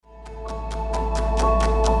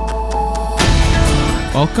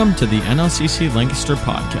Welcome to the NLCC Lancaster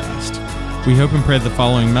podcast. We hope and pray the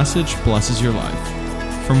following message blesses your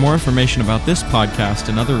life. For more information about this podcast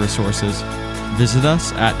and other resources, visit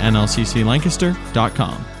us at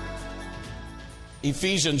nlcclancaster.com.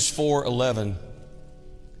 Ephesians 4:11.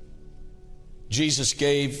 Jesus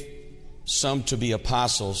gave some to be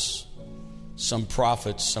apostles, some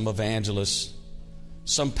prophets, some evangelists,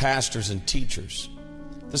 some pastors and teachers.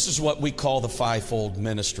 This is what we call the fivefold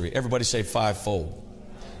ministry. Everybody say fivefold.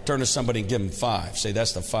 Turn to somebody and give them five. Say,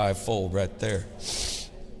 that's the fivefold right there.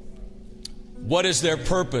 What is their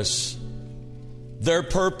purpose? Their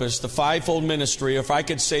purpose, the fivefold ministry, if I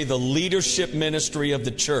could say the leadership ministry of the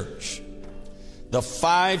church, the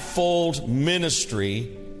fivefold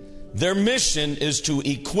ministry, their mission is to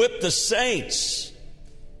equip the saints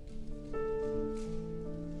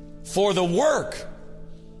for the work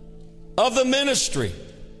of the ministry,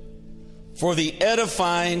 for the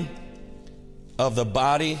edifying of the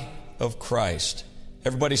body of Christ.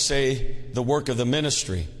 Everybody say the work of the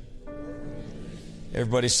ministry.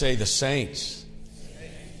 Everybody say the saints.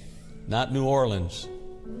 Not New Orleans,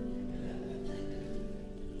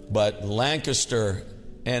 but Lancaster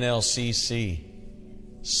NLCC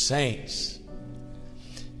saints.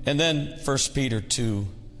 And then 1 Peter 2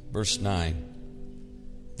 verse 9.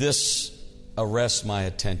 This arrests my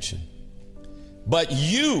attention. But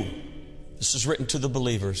you, this is written to the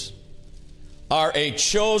believers, are a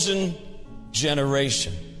chosen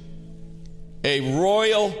generation, a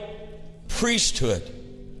royal priesthood,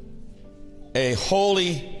 a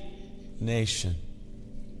holy nation,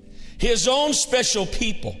 His own special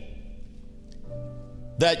people,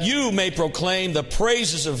 that you may proclaim the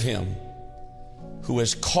praises of Him who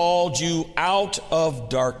has called you out of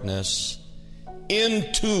darkness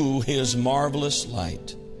into His marvelous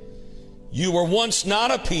light. You were once not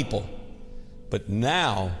a people, but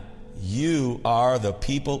now you are the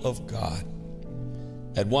people of God.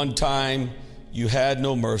 At one time you had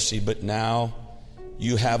no mercy, but now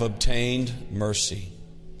you have obtained mercy.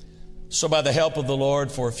 So by the help of the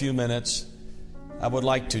Lord, for a few minutes, I would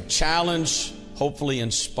like to challenge, hopefully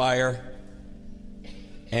inspire,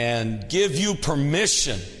 and give you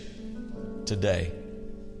permission today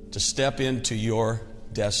to step into your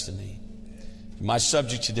destiny. My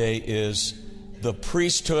subject today is the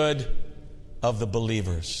priesthood of the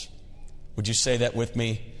believers. Would you say that with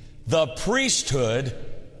me? The priesthood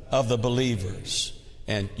of the believers.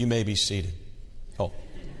 And you may be seated.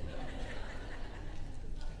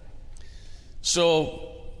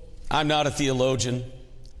 So, I'm not a theologian.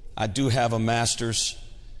 I do have a master's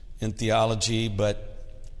in theology, but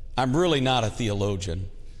I'm really not a theologian.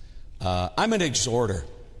 I'm an exhorter.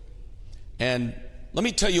 And let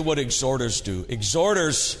me tell you what exhorters do.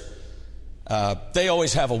 Exhorters, they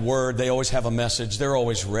always have a word. They always have a message. They're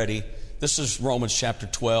always ready. This is Romans chapter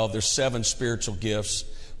 12. There's 7 spiritual gifts.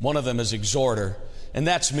 One of them is exhorter, and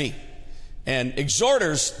that's me. And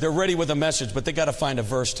exhorters, they're ready with a message, but they got to find a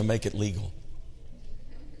verse to make it legal.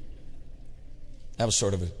 That was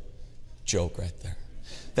sort of a joke right there.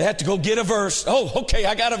 They had to go get a verse. Oh, okay,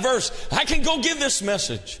 I got a verse. I can go give this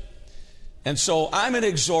message. And so I'm an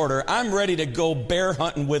exhorter. I'm ready to go bear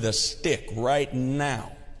hunting with a stick right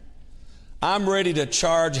now. I'm ready to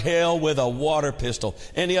charge hell with a water pistol.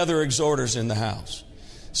 Any other exhorters in the house?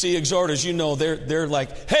 See, exhorters, you know, they're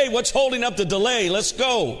like, hey, what's holding up the delay? Let's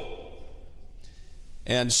go.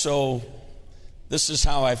 And so this is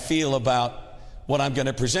how I feel about what I'm going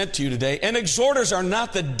to present to you today. And exhorters are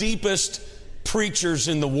not the deepest preachers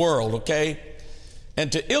in the world, okay?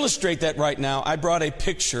 And to illustrate that right now, I brought a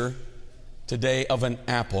picture today of an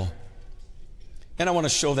apple. And I want to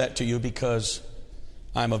show that to you because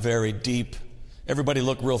I'm a very deep, everybody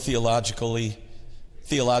look real theologically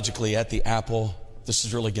at the apple. This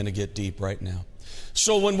is really going to get deep right now.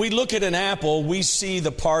 So when we look at an apple, we see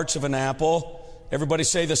the parts of an apple. Everybody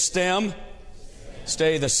say the stem,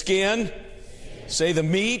 say the skin, say the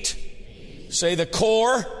meat, say the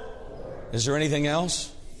core. Is there anything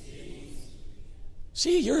else?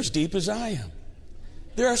 See, you're as deep as I am.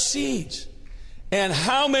 There are seeds. And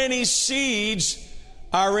how many seeds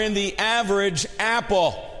are in the average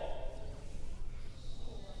apple?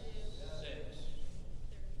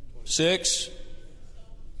 6,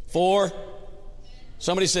 4.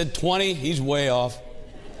 Somebody said 20. He's way off.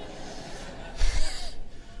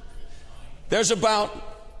 There's about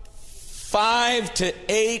 5 to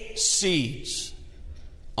 8 seeds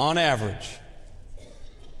on average.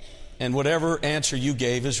 And whatever answer you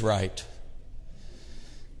gave is right.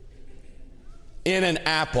 In an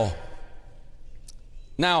apple.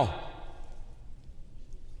 Now,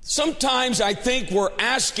 sometimes I think we're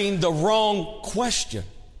asking the wrong question.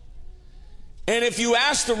 And if you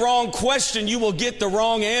ask the wrong question, you will get the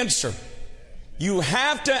wrong answer. You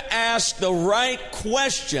have to ask the right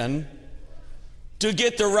question to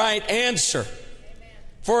get the right answer.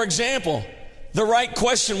 For example, the right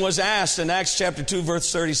question was asked in Acts chapter 2,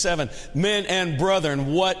 verse 37. Men and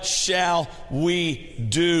brethren, what shall we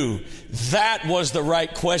do? That was the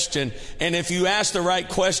right question. And if you ask the right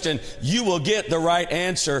question, you will get the right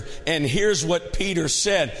answer. And here's what Peter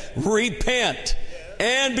said. Repent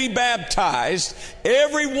and be baptized,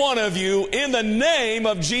 every one of you, in the name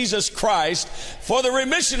of Jesus Christ, for the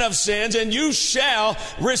remission of sins, and you shall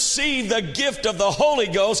receive the gift of the Holy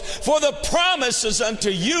Ghost, for the promises unto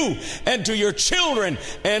you and to your children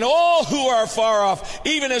and all who are far off,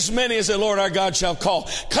 even as many as the Lord our God shall call.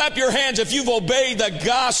 Clap your hands if you've obeyed the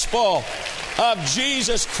gospel of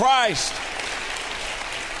Jesus Christ.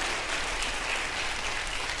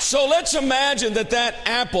 So let's imagine that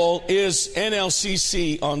apple is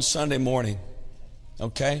NLCC on Sunday morning,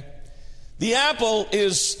 okay? The apple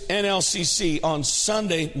is NLCC on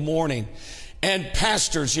Sunday morning. And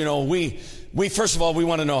pastors, you know, we first of all, we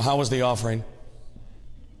want to know, how was the offering?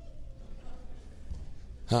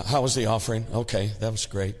 How was the offering? Okay, that was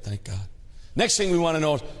great, thank God. Next thing we want to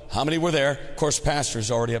know is, how many were there? Of course,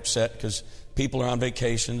 pastor's already upset because people are on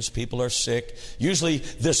vacations, people are sick. Usually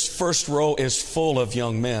this first row is full of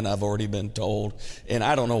young men, I've already been told. And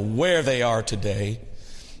I don't know where they are today,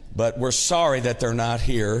 but we're sorry that they're not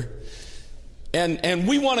here. And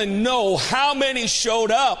we want to know how many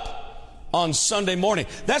showed up on Sunday morning.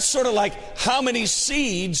 That's sort of like how many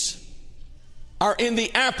seeds are in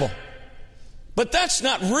the apple. But that's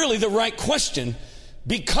not really the right question,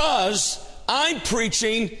 because I'm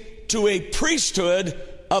preaching to a priesthood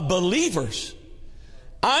of believers.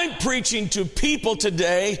 I'm preaching to people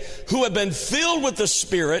today who have been filled with the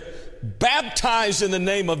Spirit, baptized in the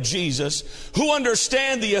name of Jesus, who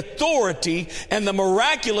understand the authority and the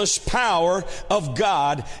miraculous power of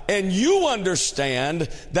God. And you understand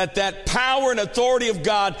that power and authority of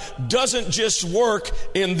God doesn't just work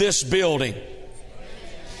in this building.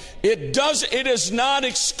 It is not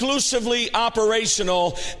exclusively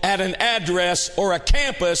operational at an address or a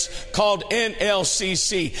campus called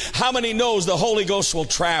NLCC. How many knows the Holy Ghost will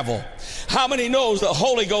travel? How many knows the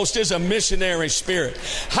Holy Ghost is a missionary spirit?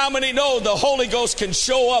 How many know the Holy Ghost can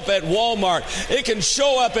show up at Walmart? It can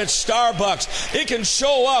show up at Starbucks. It can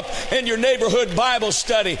show up in your neighborhood Bible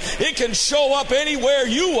study. It can show up anywhere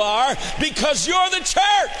you are, because you're the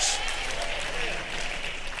church.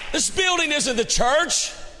 This building isn't the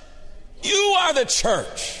church. You are the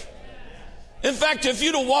church. In fact, if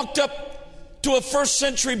you'd have walked up to a first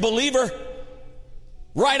century believer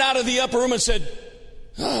right out of the upper room and said,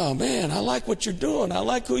 oh man, I like what you're doing. I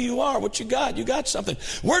like who you are, what you got. You got something.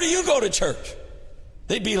 Where do you go to church?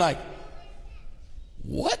 They'd be like,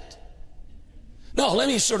 what? No, let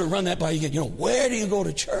me sort of run that by you again. You know, where do you go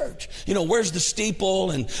to church? You know, where's the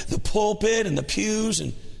steeple and the pulpit and the pews?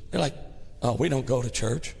 And they're like, oh, we don't go to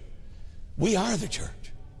church. We are the church.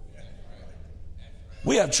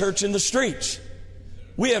 We have church in the streets.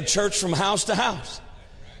 We have church from house to house.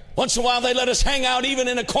 Once in a while they let us hang out even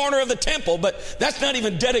in a corner of the temple, but that's not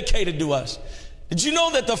even dedicated to us. Did you know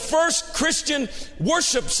that the first Christian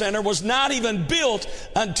worship center was not even built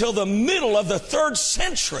until the middle of the 3rd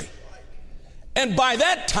century? And by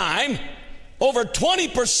that time, over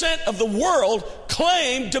 20% of the world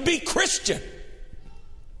claimed to be Christian.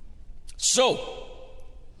 So,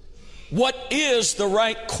 what is the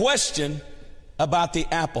right question about the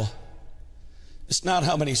apple? It's not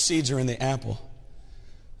how many seeds are in the apple,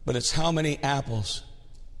 but it's how many apples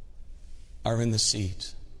are in the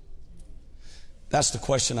seeds. That's the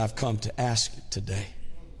question I've come to ask today.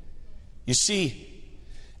 You see,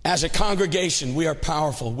 as a congregation, we are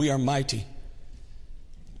powerful, we are mighty.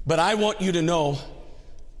 But I want you to know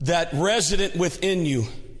that resident within you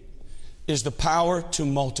is the power to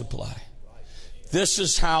multiply. This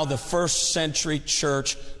is how the first century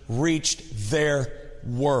church reached their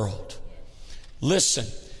world. Listen,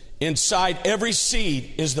 inside every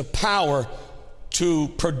seed is the power to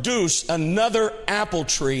produce another apple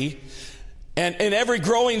tree. And in every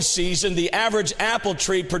growing season, the average apple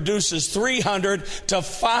tree produces 300 to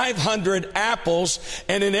 500 apples.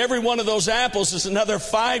 And in every one of those apples is another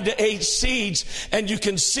 5 to 8 seeds. And you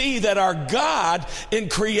can see that our God in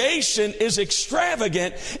creation is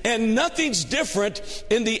extravagant, and nothing's different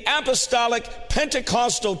in the apostolic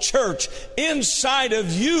Pentecostal church. Inside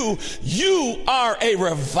of you, you are a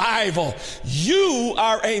revival. You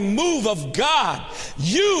are a move of God.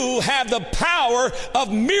 You have the power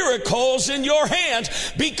of miracles in your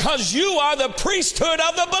hands, because you are the priesthood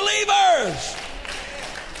of the believers.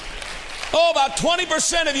 Oh, about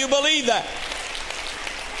 20% of you believe that.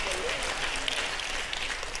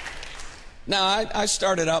 Now, I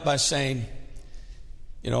started out by saying,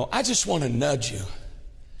 I just want to nudge you.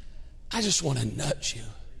 I just want to nudge you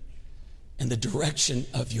in the direction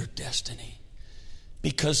of your destiny.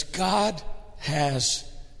 Because God has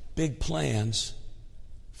big plans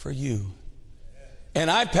for you.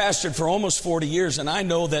 And I've pastored for almost 40 years, and I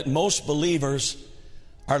know that most believers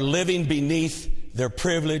are living beneath their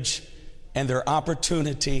privilege and their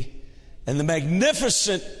opportunity and the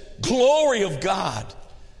magnificent glory of God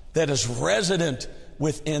that is resident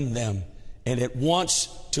within them, and it wants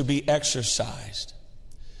to be exercised.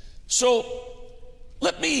 So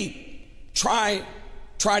let me try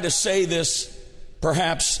to say this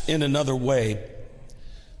perhaps in another way.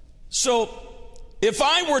 So if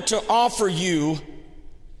I were to offer you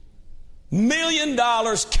 $1 million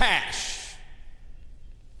cash,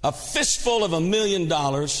 a fistful of $1 million,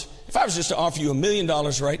 if I was just to offer you $1 million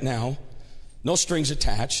right now, no strings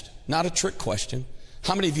attached, not a trick question,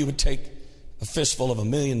 how many of you would take a fistful of $1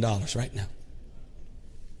 million right now?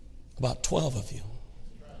 About 12 of you.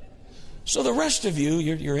 So the rest of you,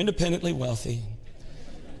 you're independently wealthy,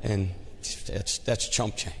 and that's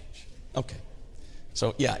chump change. Okay.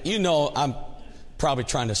 So yeah, I'm probably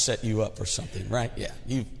trying to set you up for something, right? Yeah,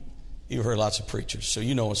 you've heard lots of preachers, so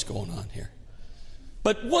you know what's going on here.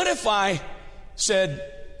 But what if I said,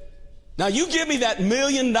 now you give me that $1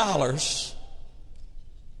 million,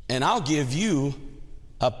 and I'll give you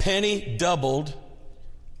a penny doubled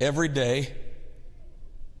every day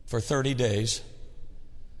for 30 days.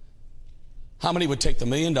 How many would take the $1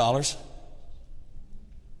 million? How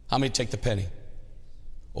many take the penny?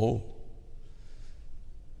 Oh.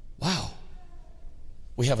 Wow.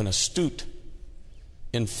 We have an astute,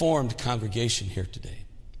 informed congregation here today.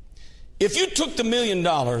 If you took the $1 million,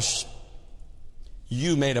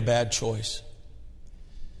 you made a bad choice.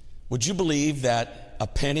 Would you believe that a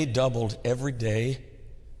penny doubled every day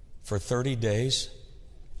for 30 days?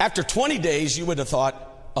 After 20 days, you would have thought,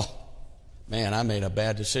 oh, man, I made a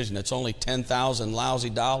bad decision. It's only 10,000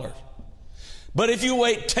 lousy dollars. But if you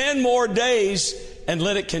wait 10 more days and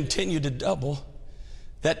let it continue to double,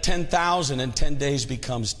 that 10,000 in 10 days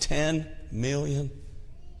becomes $10 million.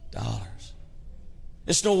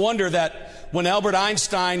 It's no wonder that when Albert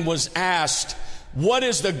Einstein was asked, what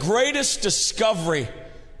is the greatest discovery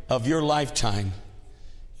of your lifetime?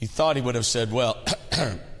 He thought he would have said, well,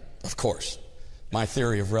 of course, my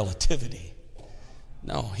theory of relativity.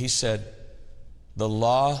 No, he said, the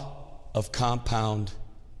law of compound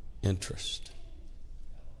interest.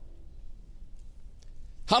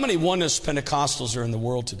 How many oneness Pentecostals are in the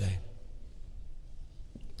world today?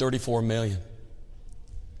 34 million.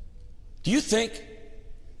 Do you think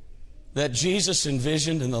that Jesus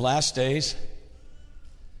envisioned in the last days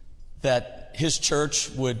that his church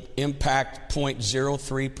would impact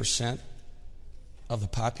 0.03% of the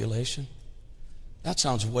population? That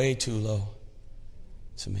sounds way too low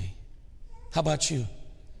to me. How about you?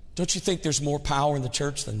 Don't you think there's more power in the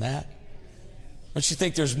church than that? Don't you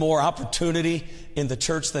think there's more opportunity in the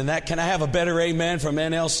church than that? Can I have a better amen from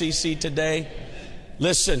NLCC today?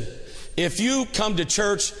 Listen, if you come to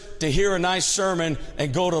church to hear a nice sermon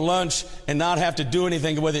and go to lunch and not have to do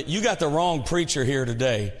anything with it, you got the wrong preacher here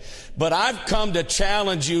today. But I've come to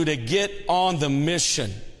challenge you to get on the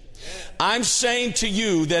mission. I'm saying to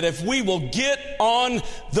you that if we will get on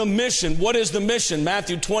the mission, what is the mission?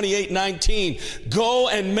 Matthew 28:19. Go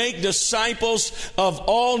and make disciples of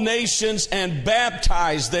all nations and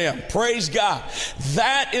baptize them. Praise God.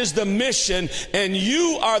 That is the mission, and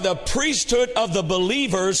you are the priesthood of the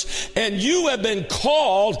believers, and you have been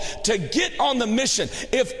called to get on the mission.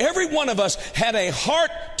 If every one of us had a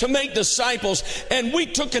heart to make disciples, and we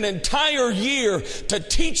took an entire year to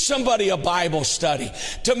teach somebody a Bible study,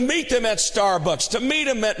 to meet them at Starbucks, to meet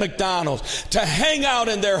them at McDonald's, to hang out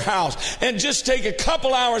in their house, and just take a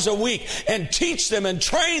couple hours a week and teach them and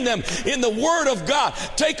train them in the Word of God.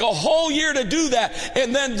 Take a whole year to do that,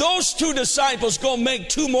 and then those 2 disciples go make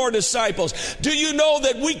 2 more disciples. Do you know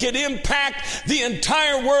that we could impact the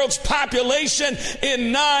entire world's population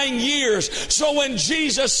in 9 years? So when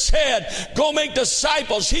Jesus said, go make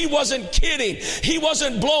disciples, he wasn't kidding. He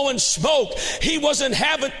wasn't blowing smoke. He wasn't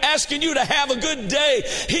asking you to have a good day.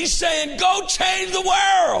 He's saying, go change the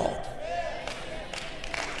world.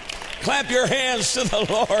 Clap your hands to the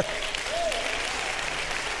Lord.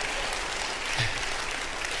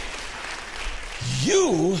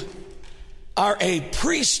 You are a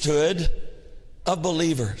priesthood of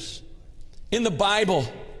believers. In the Bible,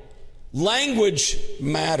 language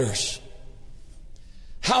matters.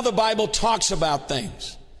 How the Bible talks about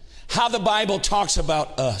things, how the Bible talks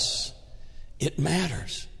about us, it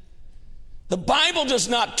matters. The Bible does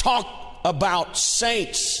not talk about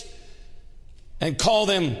saints and call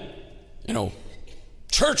them,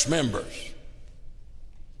 church members.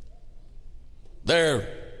 They're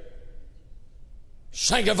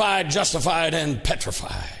sanctified, justified, and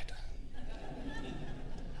petrified.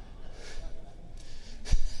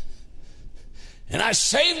 And I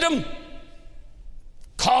saved them,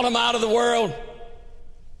 called them out of the world,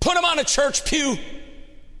 put them on a church pew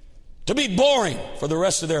to be boring for the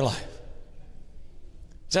rest of their life.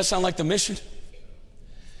 Does that sound like the mission?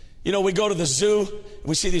 We go to the zoo, and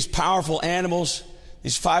we see these powerful animals,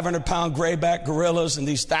 these 500-pound grayback gorillas and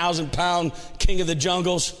these 1,000-pound king of the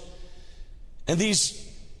jungles. And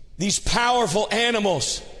these powerful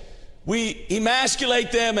animals, we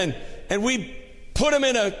emasculate them and we put them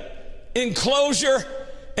in an enclosure,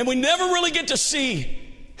 and we never really get to see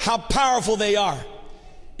how powerful they are.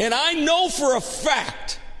 And I know for a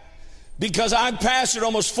fact, because I've pastored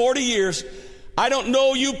almost 40 years, I don't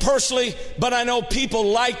know you personally, but I know people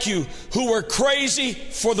like you who were crazy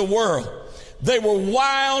for the world. They were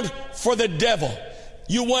wild for the devil.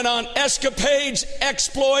 You went on escapades,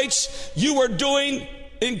 exploits. You were doing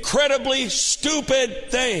incredibly stupid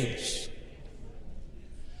things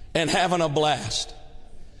and having a blast.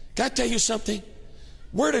 Can I tell you something?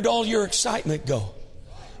 Where did all your excitement go?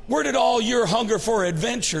 Where did all your hunger for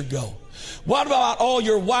adventure go? What about all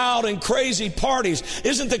your wild and crazy parties?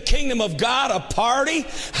 Isn't the kingdom of God a party?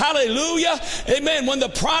 Hallelujah. Amen. When the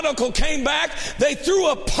prodigal came back, they threw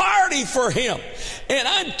a party for him. And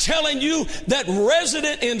I'm telling you that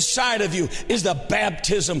resident inside of you is the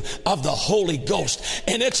baptism of the Holy Ghost.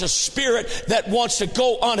 And it's a spirit that wants to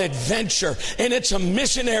go on adventure. And it's a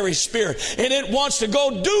missionary spirit. And it wants to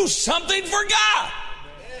go do something for God.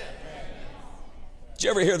 Did you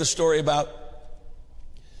ever hear the story about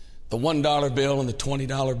the $1 bill and the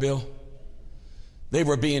 $20 bill? They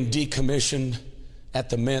were being decommissioned at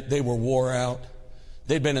the mint. They were wore out.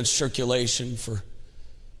 They'd been in circulation for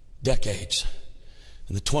decades.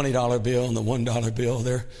 And the $20 bill and the $1 bill,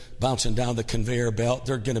 they're bouncing down the conveyor belt.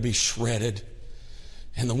 They're going to be shredded.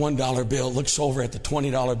 And the $1 bill looks over at the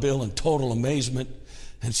 $20 bill in total amazement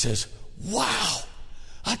and says, "Wow,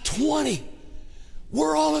 a 20.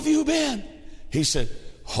 Where all have you been?" He said,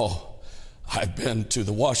 "I've been to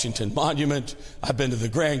the Washington Monument. I've been to the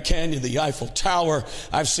Grand Canyon, the Eiffel Tower.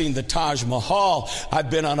 I've seen the Taj Mahal. I've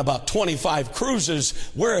been on about 25 cruises.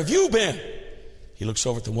 Where have you been?" He looks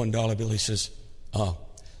over at the $1 bill. He says,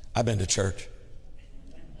 "I've been to church."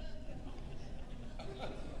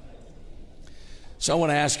 So I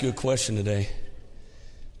want to ask you a question today.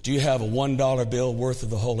 Do you have a $1 bill worth of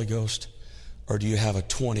the Holy Ghost, or do you have a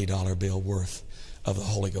 $20 bill worth of the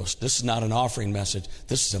Holy Ghost? This is not an offering message.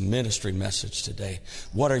 This is a ministry message today.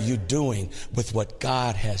 What are you doing with what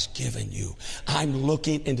God has given you? I'm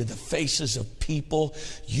looking into the faces of people.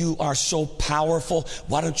 You are so powerful.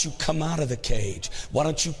 Why don't you come out of the cage? Why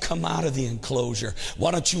don't you come out of the enclosure?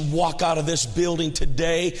 Why don't you walk out of this building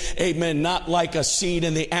today? Amen. Not like a seed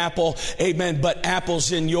in the apple. Amen. But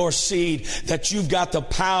apples in your seed, that you've got the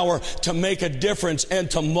power to make a difference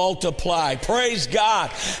and to multiply. Praise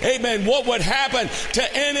God. Amen. What would happen to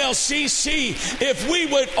NLCC if we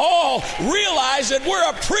would all realize that we're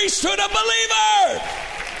a priesthood of believers?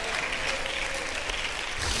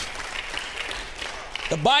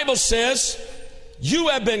 The Bible says you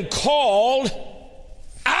have been called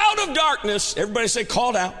out of darkness. Everybody say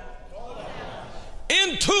called out.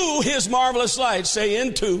 Into his marvelous light. Say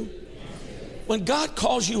into. When God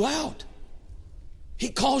calls you out, he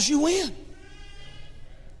calls you in.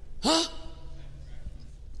 Huh?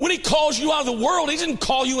 When he calls you out of the world, he didn't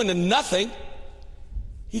call you into nothing.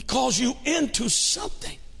 He calls you into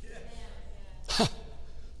something.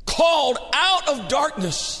 Called out of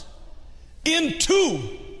darkness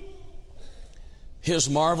into his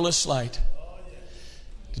marvelous light.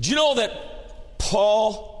 Did you know that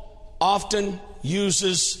Paul often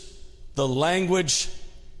uses the language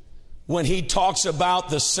when he talks about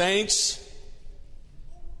the saints?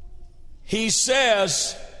 He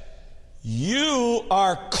says, you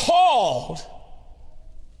are called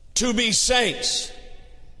to be saints.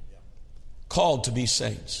 Called to be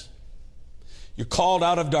saints. You're called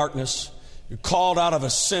out of darkness. You're called out of a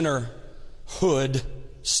sinnerhood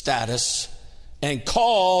status and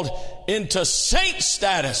called into saint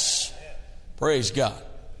status. Praise God.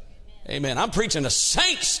 Amen. I'm preaching to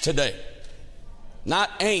saints today,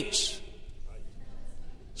 not ain'ts.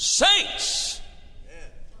 Saints.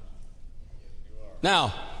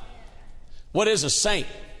 Now, what is a saint?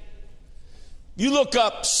 You look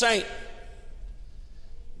up saint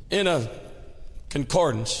in a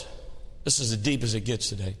concordance. This is as deep as it gets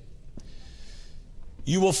today.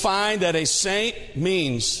 You will find that a saint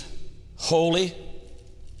means holy,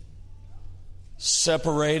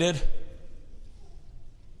 separated,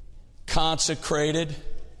 consecrated,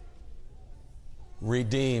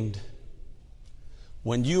 redeemed.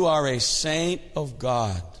 When you are a saint of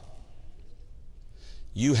God,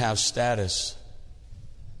 you have status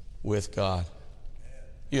with God.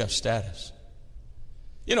 You have status.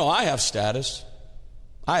 You know, I have status.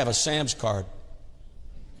 I have a Sam's card.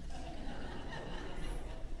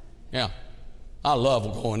 Yeah. I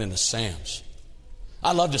love going into Sam's.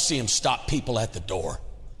 I love to see him stop people at the door.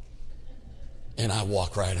 And I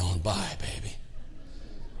walk right on by, baby.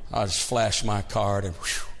 I just flash my card and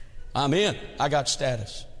whew, I'm in. I got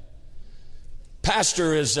status.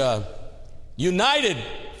 Pastor is a United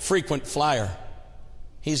frequent flyer.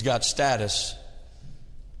 He's got status.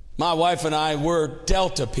 My wife and I were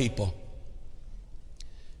Delta people.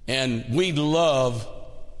 And we love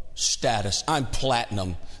status. I'm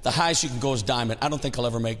platinum. The highest you can go is diamond. I don't think I'll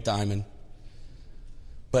ever make diamond.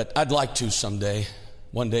 But I'd like to someday,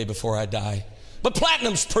 one day before I die. But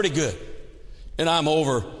platinum's pretty good. And I'm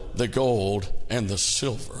over the gold and the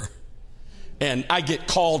silver. And I get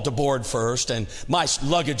called to board first, and my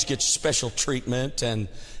luggage gets special treatment, and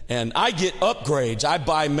I get upgrades. I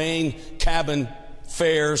buy main cabin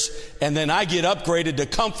fares, and then I get upgraded to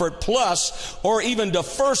Comfort Plus or even to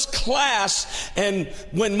first class. And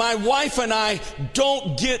when my wife and I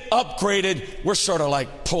don't get upgraded, we're sort of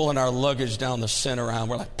like pulling our luggage down the center aisle.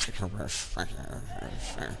 We're like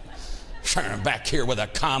back here with the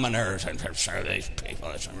commoners and these people.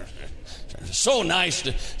 It's so nice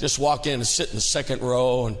to just walk in and sit in the second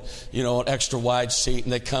row and, you know, an extra wide seat,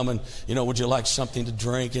 and they come and, you know, would you like something to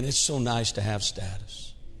drink? And it's so nice to have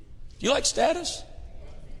status. Do you like status?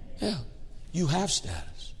 Yeah, you have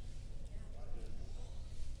status.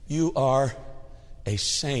 You are a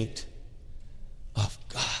saint of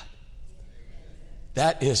God.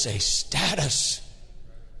 That is a status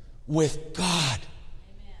with God.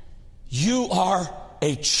 You are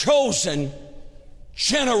a chosen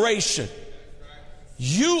generation.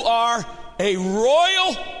 You are a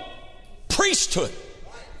royal priesthood.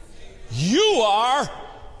 You are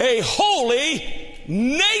a holy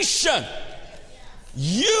nation.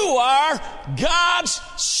 You are God's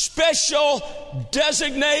special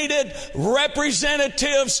designated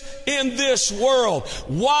representatives in this world.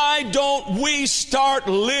 Why don't we start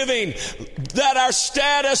living that our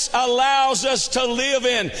status allows us to live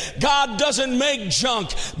in? God doesn't make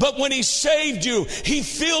junk, but when He saved you, He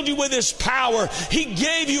filled you with His power. He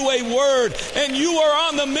gave you a word, and you are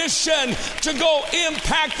on the mission to go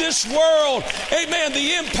impact this world. Amen.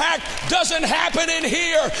 The impact doesn't happen in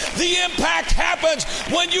here. The impact happens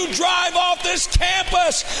when you drive off this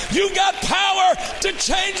campus. You got power to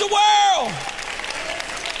change the world.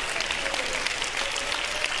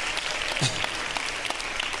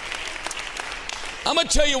 I'm going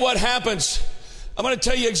to tell you what happens. I'm going to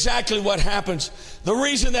tell you exactly what happens. The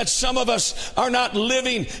reason that some of us are not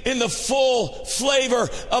living in the full flavor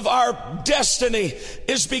of our destiny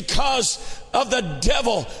is because of the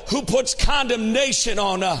devil who puts condemnation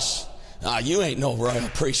on us. You ain't no royal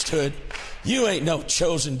priesthood. You ain't no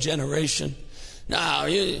chosen generation. No,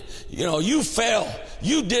 you know, you fell.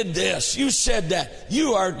 You did this. You said that.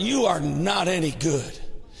 You are not any good.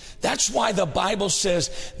 That's why the Bible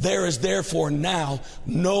says there is therefore now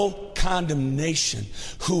no condemnation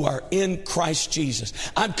who are in Christ Jesus.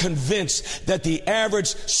 I'm convinced that the average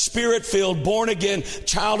spirit-filled, born-again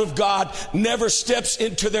child of God never steps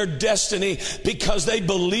into their destiny because they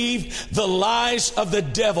believe the lies of the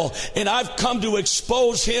devil. And I've come to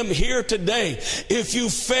expose him here today. If you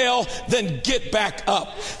fail, then get back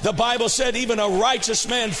up. The Bible said even a righteous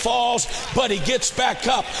man falls, but he gets back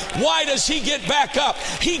up. Why does he get back up?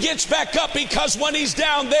 He gets back up because when he's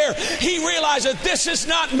down there, he realizes this is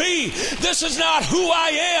not me. This is not who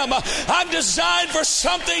I am. I'm designed for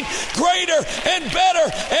something greater and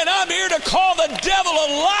better, and I'm here to call the devil a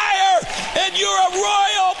liar, and you're a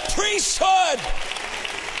royal priesthood.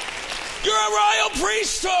 You're a royal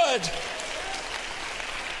priesthood.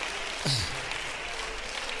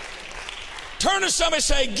 Turn to somebody and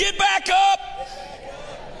say, get back up.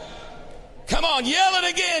 Come on, yell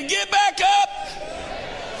it again. Get back up.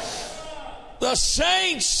 The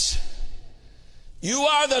saints. You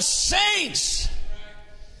are the saints.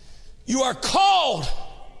 You are called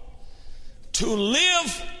to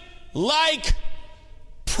live like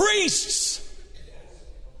priests.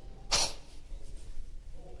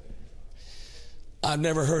 I've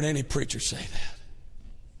never heard any preacher say that.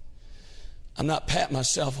 I'm not patting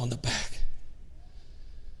myself on the back,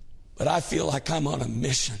 but I feel like I'm on a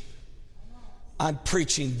mission. I'm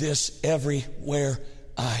preaching this everywhere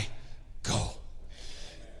I go.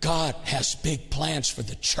 God has big plans for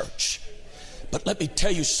the church, But let me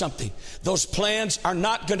tell you something. Those plans are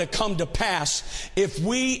not going to come to pass if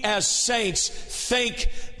we as saints think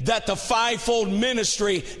that the fivefold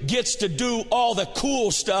ministry gets to do all the cool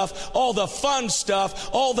stuff, all the fun stuff,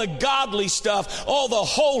 all the godly stuff, all the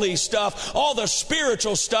holy stuff, all the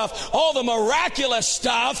spiritual stuff, all the miraculous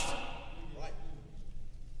stuff.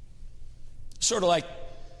 Sort of like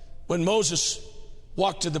when Moses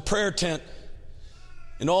walked to the prayer tent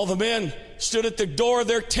and all the men stood at the door of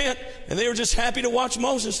their tent and they were just happy to watch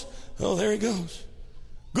Moses. Oh, there he goes.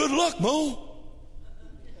 Good luck, Mo.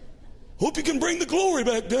 Hope you can bring the glory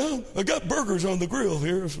back down. I got burgers on the grill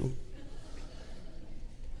here. So.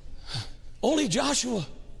 Only Joshua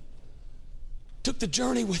took the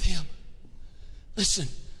journey with him. Listen,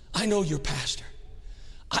 I know your pastor.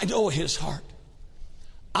 I know his heart.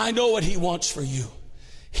 I know what he wants for you.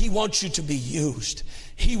 He wants you to be used.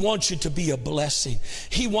 He wants you to be a blessing.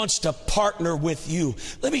 He wants to partner with you.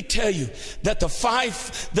 Let me tell you that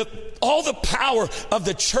all the power of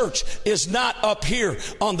the church is not up here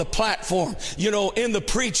on the platform, in the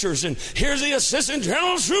preachers. And here's the assistant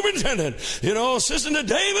general superintendent, assistant to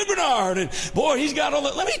David Bernard. And boy, he's got all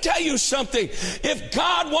that. Let me tell you something. If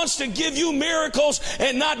God wants to give you miracles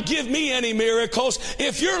and not give me any miracles,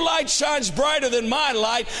 if your light shines brighter than my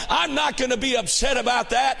light, I'm not going to be upset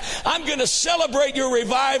about that. I'm going to celebrate your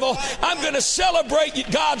revival. I'm going to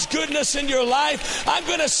celebrate God's goodness in your life. I'm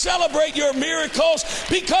going to celebrate your miracles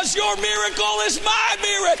because your miracle is my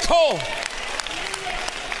miracle.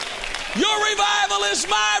 Your revival is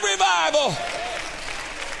my revival.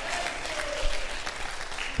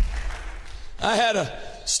 I had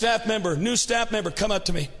a new staff member come up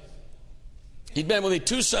to me. He'd been with me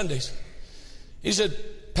 2 Sundays. He said,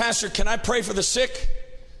 Pastor, can I pray for the sick?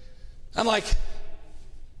 I'm like,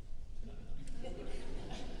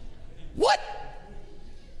 what?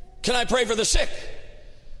 Can I pray for the sick?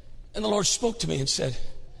 And the Lord spoke to me and said,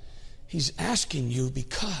 He's asking you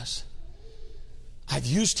because I've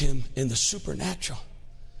used him in the supernatural,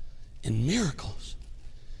 in miracles.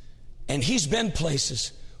 And he's been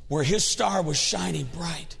places where his star was shining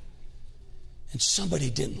bright and somebody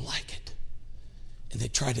didn't like it. And they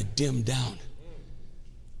tried to dim down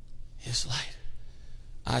his light.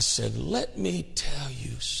 I said, let me tell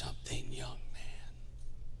you something, young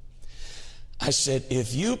man. I said,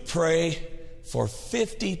 if you pray for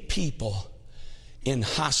 50 people in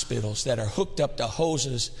hospitals that are hooked up to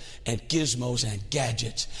hoses and gizmos and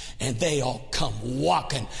gadgets, and they all come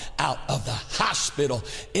walking out of the hospital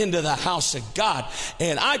into the house of God,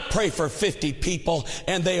 and I pray for 50 people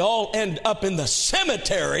and they all end up in the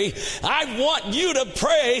cemetery, I want you to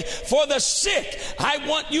pray for the sick. I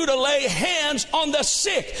want you to lay hands on the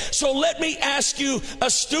sick. So let me ask you,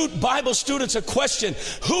 astute Bible students, a question.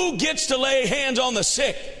 Who gets to lay hands on the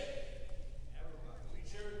sick?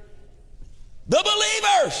 The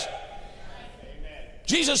believers. Amen.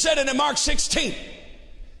 Jesus said it in Mark 16.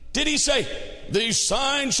 Did he say, these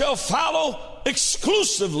signs shall follow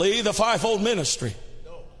exclusively the fivefold ministry?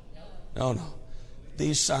 No.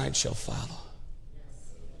 These signs shall follow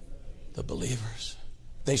the believers.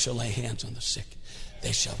 They shall lay hands on the sick.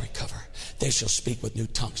 They shall recover. They shall speak with new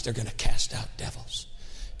tongues. They're going to cast out devils.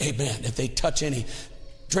 Amen. If they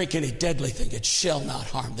drink any deadly thing, it shall not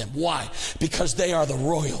harm them. Why? Because they are the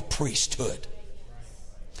royal priesthood.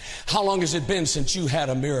 How long has it been since you had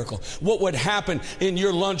a miracle? What would happen in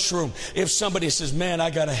your lunchroom if somebody says, man,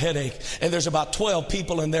 I got a headache, and there's about 12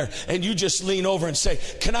 people in there, and you just lean over and say,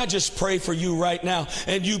 can I just pray for you right now?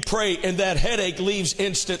 And you pray, and that headache leaves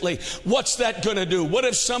instantly. What's that going to do? What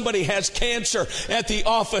if somebody has cancer at the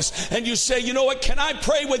office, and you say, you know what, can I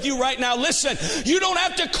pray with you right now? Listen, you don't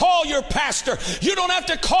have to call your pastor. You don't have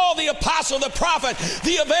to call the apostle, the prophet,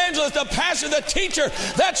 the evangelist, the pastor, the teacher.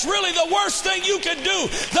 That's really the worst thing you can do.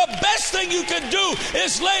 The best thing you can do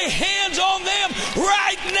is lay hands on them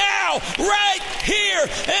right now, right here,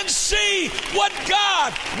 and see what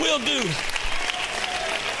God will do.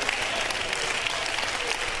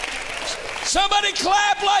 Somebody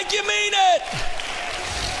clap like you mean it.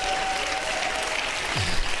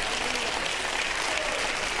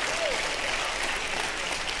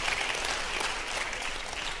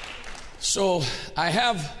 So I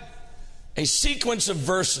have a sequence of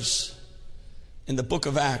verses in the book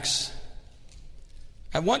of Acts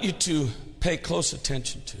I want you to pay close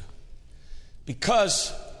attention to,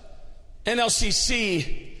 because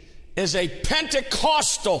NLCC is a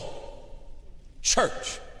Pentecostal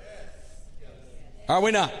church. Are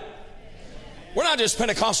we not? We're not just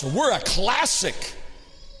Pentecostal. We're a classic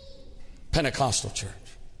Pentecostal church.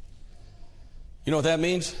 You know what that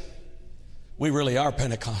means? We really are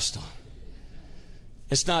Pentecostal.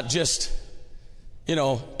 It's not just in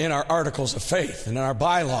our articles of faith and in our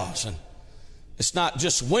bylaws. And it's not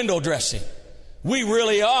just window dressing. We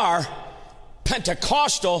really are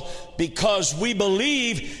Pentecostal because we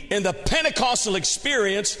believe in the Pentecostal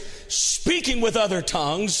experience, speaking with other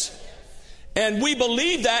tongues. And we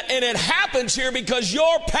believe that, and it happens here because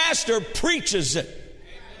your pastor preaches it.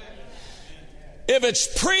 If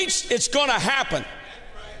it's preached, it's going to happen.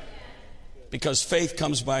 Because faith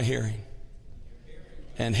comes by hearing,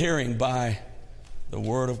 and hearing by the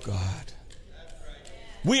Word of God.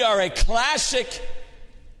 We are a classic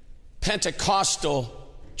Pentecostal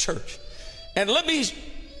church. And let me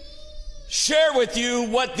share with you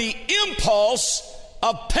what the impulse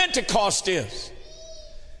of Pentecost is.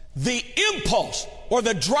 The impulse or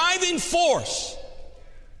the driving force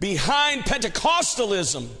behind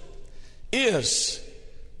Pentecostalism is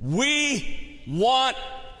we want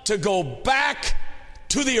to go back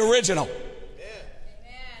to the original.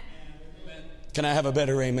 Amen. Can I have a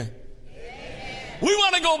better amen? Amen. We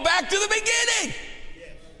want to go back to the beginning.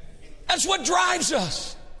 That's what drives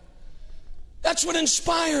us. That's what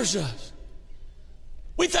inspires us.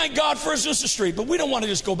 We thank God for Azusa Street, but we don't want to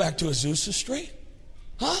just go back to Azusa Street.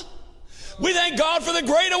 Huh? We thank God for the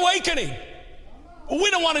Great Awakening.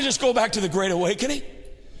 We don't want to just go back to the Great Awakening.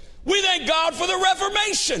 We thank God for the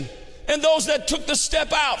Reformation and those that took the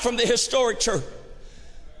step out from the historic church.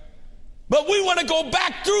 But we want to go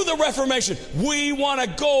back through the Reformation. We want to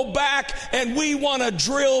go back and we want to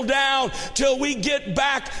drill down till we get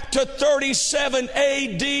back to 37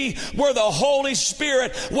 AD, where the Holy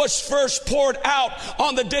Spirit was first poured out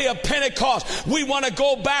on the day of Pentecost. We want to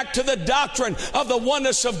go back to the doctrine of the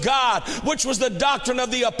oneness of God, which was the doctrine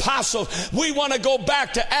of the apostles. We want to go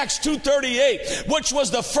back to Acts 2:38, which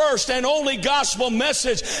was the first and only gospel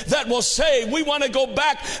message that will save. We want to go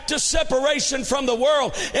back to separation from the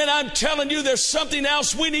world. And I'm telling you, there's something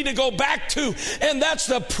else we need to go back to, and that's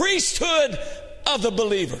the priesthood of the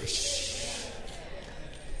believers.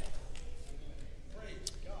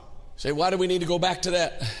 Say, why do we need to go back to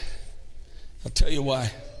that? I'll tell you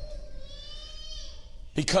why.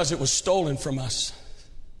 Because it was stolen from us.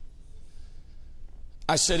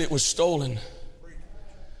 I said it was stolen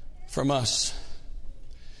from us.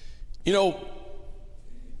 You know,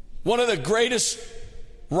 one of the greatest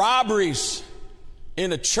robberies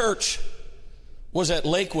in a church was at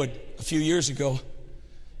Lakewood a few years ago.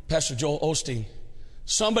 Pastor Joel Osteen.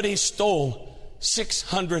 Somebody stole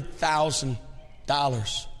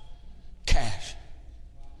 $600,000 cash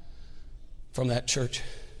from that church.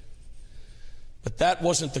 But that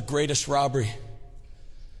wasn't the greatest robbery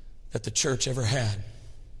that the church ever had.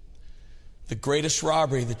 The greatest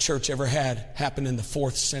robbery the church ever had happened in the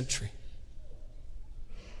 4th century.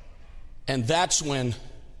 And that's when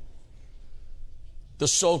the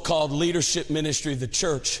so-called leadership ministry of the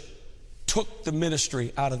church took the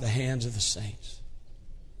ministry out of the hands of the saints.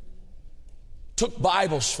 Took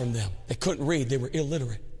Bibles from them. They couldn't read. They were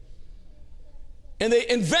illiterate. And they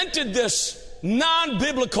invented this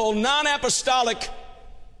non-biblical, non-apostolic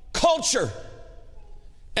culture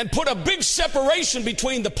and put a big separation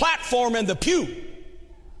between the platform and the pew.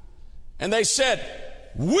 And they said,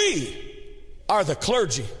 we are the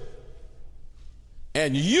clergy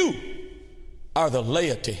and you are the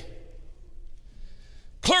laity.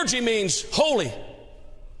 Clergy means holy,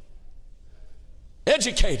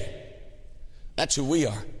 educated. That's who we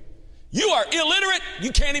are. You are illiterate.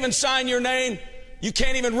 You can't even sign your name. You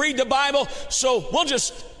can't even read the Bible. So we'll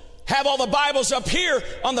just have all the Bibles up here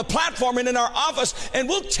on the platform and in our office, and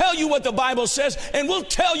we'll tell you what the Bible says, and we'll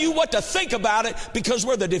tell you what to think about it, because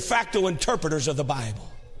we're the de facto interpreters of the Bible.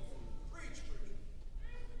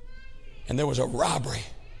 And there was a robbery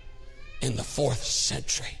in the 4th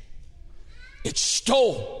century. It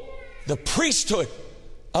stole the priesthood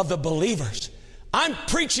of the believers. I'm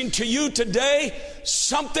preaching to you today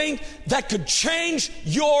something that could change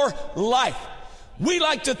your life. We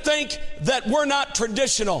like to think that we're not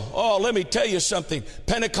traditional. Oh, let me tell you something.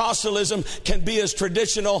 Pentecostalism can be as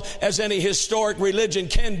traditional as any historic religion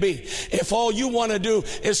can be. If all you want to do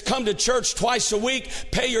is come to church twice a week,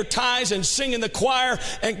 pay your tithes and sing in the choir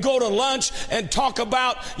and go to lunch and talk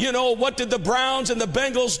about, what did the Browns and the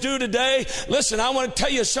Bengals do today? Listen, I want to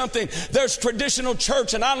tell you something. There's traditional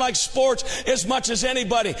church, and I like sports as much as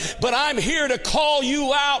anybody, but I'm here to call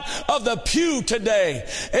you out of the pew today.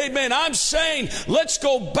 Amen. I'm saying, let's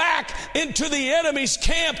go back into the enemy's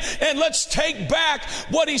camp and let's take back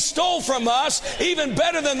what he stole from us. Even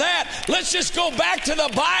better than that, let's just go back to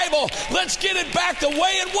the Bible. Let's get it back the way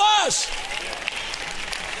it was.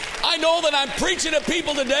 I know that I'm preaching to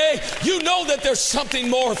people today. You know that there's something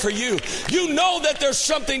more for you. You know that there's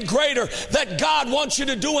something greater that God wants you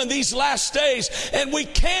to do in these last days. And we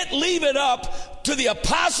can't leave it up to the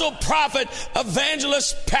apostle, prophet,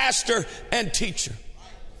 evangelist, pastor, and teacher.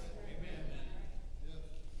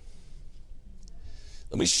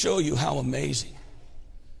 Let me show you how amazing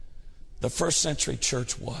the first century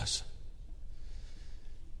church was.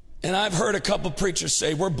 And I've heard a couple preachers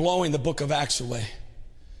say, we're blowing the book of Acts away.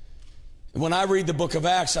 And when I read the book of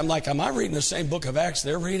Acts, I'm like, am I reading the same book of Acts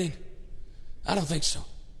they're reading? I don't think so.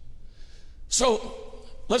 So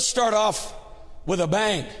let's start off with a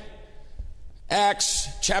bang. Acts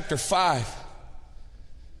chapter 5.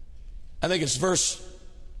 I think it's verse,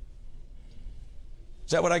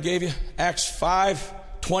 is that what I gave you? Acts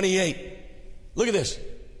 5:28. Look at this.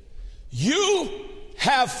 You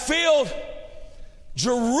have filled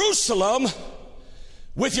Jerusalem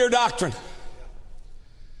with your doctrine.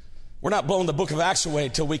 We're not blowing the book of Acts away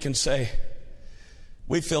until we can say,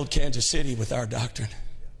 we filled Kansas City with our doctrine.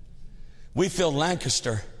 We filled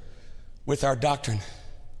Lancaster with our doctrine.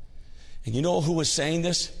 And you know who was saying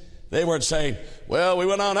this? They weren't saying, well, we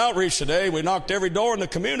went on outreach today. We knocked every door in the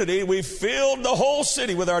community. We filled the whole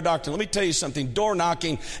city with our doctrine. Let me tell you something. Door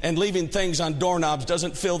knocking and leaving things on doorknobs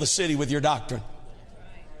doesn't fill the city with your doctrine.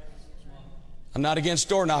 I'm not against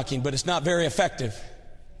door knocking, but it's not very effective.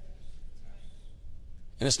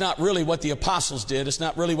 And it's not really what the apostles did. It's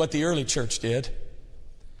not really what the early church did.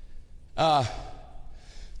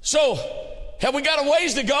 So, have we got a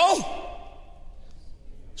ways to go?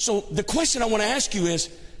 So the question I want to ask you is,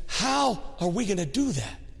 how are we going to do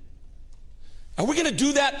that? Are we going to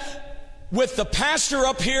do that with the pastor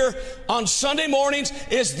up here on Sunday mornings?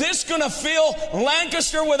 Is this going to fill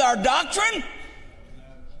Lancaster with our doctrine?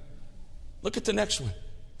 Look at the next one.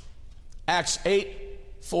 Acts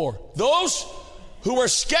 8:4. Those who were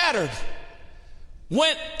scattered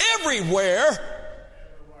went everywhere.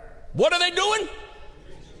 What are they doing?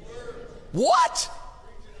 What?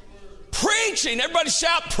 Preaching. Everybody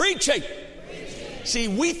shout, preaching. See,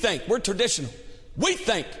 we think, we're traditional. We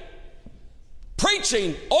think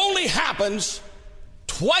preaching only happens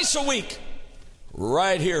twice a week.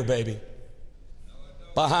 Right here, baby.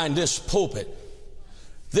 Behind this pulpit.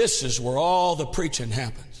 This is where all the preaching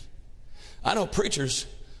happens. I know preachers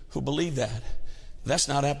who believe that. That's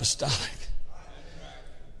not apostolic.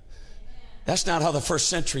 That's not how the first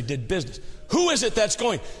century did business. Who is it that's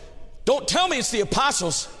going? Don't tell me it's the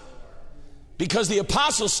apostles, because the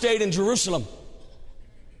apostles stayed in Jerusalem.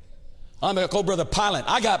 I'm like, oh, Brother Pilate,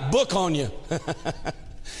 I got book on you.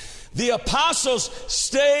 The apostles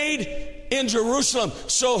stayed in Jerusalem.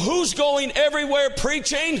 So who's going everywhere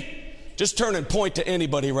preaching? Just turn and point to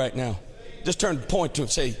anybody right now. Just turn and point to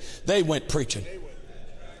and say, they went preaching.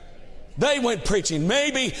 They went preaching.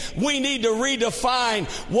 Maybe we need to redefine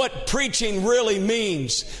what preaching really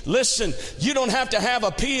means. Listen, you don't have to have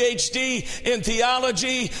a PhD in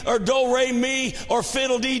theology or do-re-mi or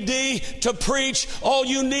fiddle-dee-dee to preach. All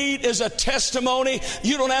you need is a testimony.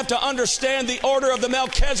 You don't have to understand the order of the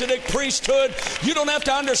Melchizedek priesthood. You don't have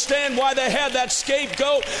to understand why they had that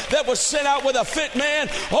scapegoat that was sent out with a fit man.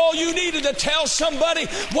 All you needed to tell somebody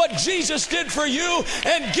what Jesus did for you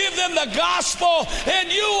and give them the gospel,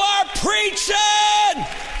 and you are preaching.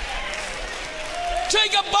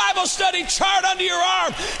 Take a Bible study chart under your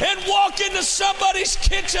arm and walk into somebody's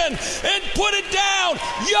kitchen and put it down.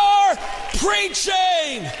 You're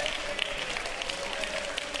preaching.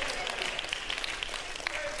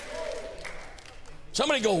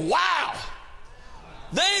 Somebody go, wow.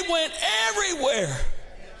 They went everywhere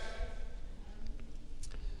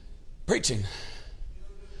preaching.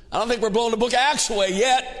 I don't think we're blowing the book of Acts away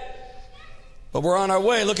yet. But we're on our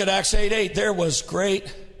way. Look at Acts 8:8. There was great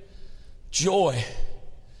joy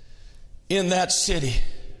in that city.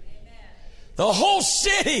 Amen. The whole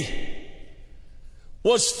city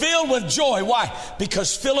was filled with joy. Why?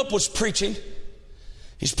 Because Philip was preaching.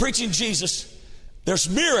 He's preaching Jesus. There's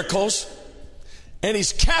miracles. And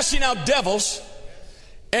he's casting out devils.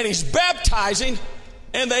 And he's baptizing.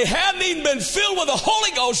 And they hadn't even been filled with the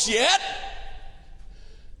Holy Ghost yet.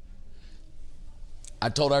 I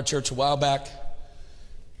told our church a while back,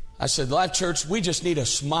 I said, Life Church, we just need a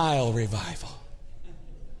smile revival.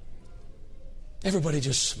 Everybody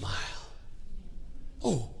just smile.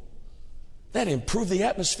 Oh, that improved the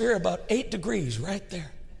atmosphere about 8 degrees right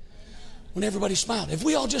there when everybody smiled. If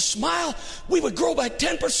we all just smile, we would grow by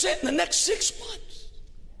 10% in the next 6 months.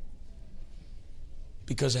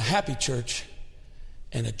 Because a happy church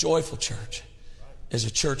and a joyful church is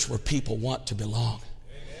a church where people want to belong.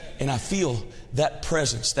 And I feel that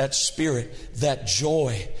presence, that spirit, that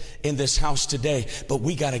joy in this house today. But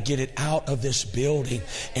we got to get it out of this building,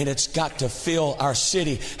 and it's got to fill our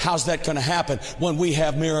city. How's that going to happen? When we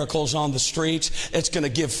have miracles on the streets, it's going to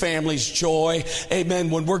give families joy.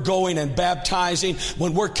 Amen. When we're going and baptizing,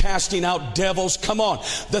 when we're casting out devils, come on.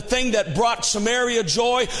 The thing that brought Samaria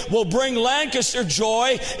joy will bring Lancaster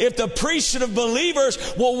joy if the priesthood of believers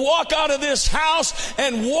will walk out of this house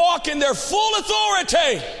and walk in their full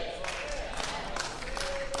authority.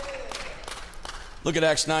 Look at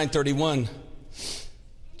Acts 9:31.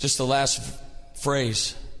 Just the last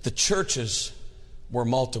phrase. The churches were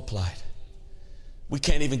multiplied. We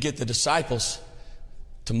can't even get the disciples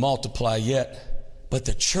to multiply yet, but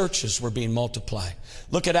the churches were being multiplied.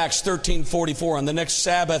 Look at Acts 13:44. On the next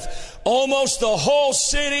Sabbath, almost the whole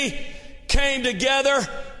city came together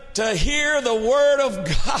to hear the word of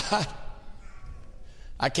God.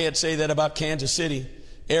 I can't say that about Kansas City.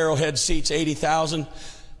 Arrowhead seats 80,000.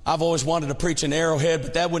 I've always wanted to preach in Arrowhead,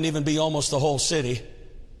 but that wouldn't even be almost the whole city.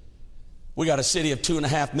 We got a city of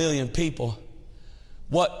 2.5 million people.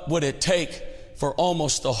 What would it take for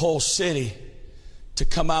almost the whole city to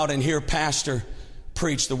come out and hear Pastor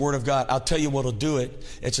preach the Word of God? I'll tell you what'll do it.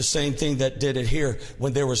 It's the same thing that did it here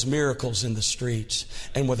when there was miracles in the streets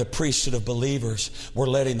and where the priesthood of believers were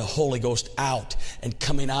letting the Holy Ghost out and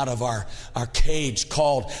coming out of our cage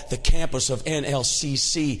called the campus of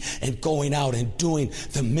NLCC and going out and doing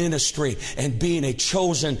the ministry and being a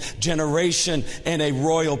chosen generation and a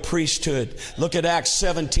royal priesthood. Look at Acts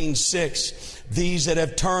 17:6. These that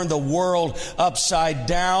have turned the world upside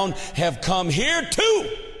down have come here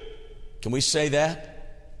too. Can we say that?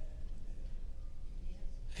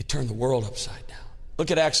 They turned the world upside down. Look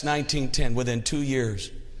at Acts 19:10. Within 2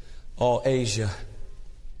 years, all Asia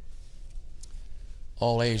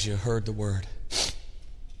heard the word.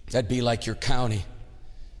 That'd be like your county.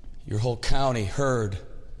 Your whole county heard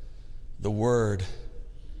the word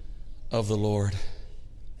of the Lord.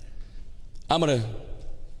 I'm going to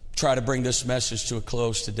try to bring this message to a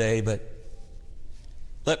close today, but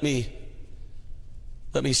let me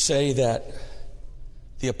say that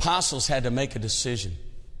the apostles had to make a decision.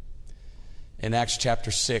 In Acts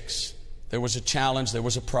chapter 6, there was a challenge, there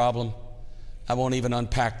was a problem. I won't even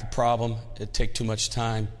unpack the problem. It'd take too much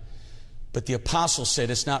time. But the apostles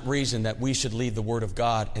said it's not reason that we should leave the Word of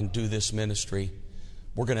God and do this ministry.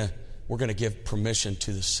 We're going to give permission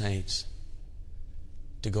to the saints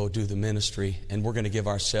to go do the ministry, and we're going to give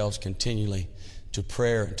ourselves continually to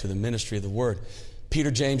prayer and to the ministry of the Word. Peter,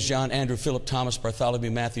 James, John, Andrew, Philip, Thomas,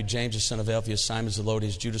 Bartholomew, Matthew, James, the son of Alphaeus, Simon,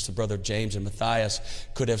 Zelotes, Judas, the brother of James, and Matthias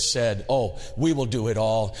could have said, oh, we will do it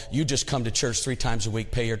all. You just come to church 3 times a week,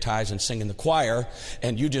 pay your tithes, and sing in the choir,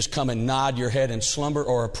 and you just come and nod your head in slumber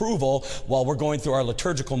or approval while we're going through our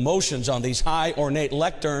liturgical motions on these high ornate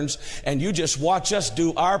lecterns, and you just watch us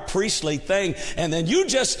do our priestly thing, and then you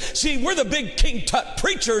just, see, we're the big King Tut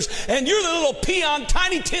preachers, and you're the little peon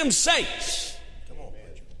Tiny Tim saints.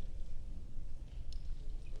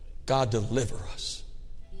 God deliver us.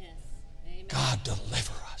 Yes. Amen. God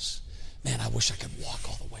deliver us. Man, I wish I could walk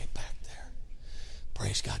all the way back there.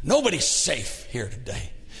 Praise God. Nobody's safe here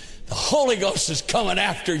today. The Holy Ghost is coming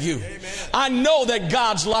after you. Amen. I know that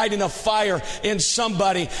God's lighting a fire in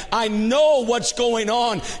somebody. I know what's going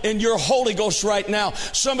on in your Holy Ghost right now.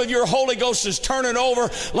 Some of your Holy Ghost is turning over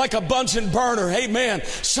like a Bunsen burner. Amen.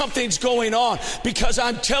 Something's going on, because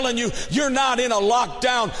I'm telling you, you're not in a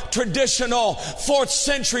lockdown, traditional 4th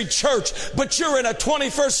century church, but you're in a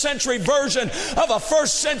 21st century version of a 1st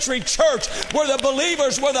century church where the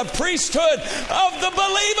believers were the priesthood of the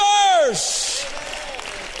believers.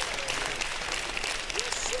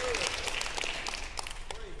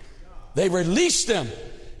 They released them.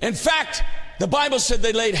 In fact, the Bible said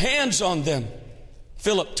they laid hands on them.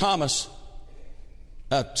 Philip, Prochorus,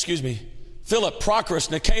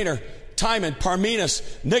 Nicanor, Timon, Parmenas,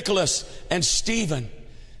 Nicholas, and Stephen.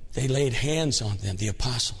 They laid hands on them, the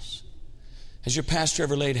apostles. Has your pastor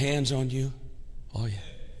ever laid hands on you? Oh, yeah.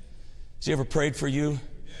 Has he ever prayed for you?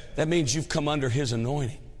 That means you've come under his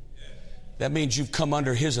anointing. That means you've come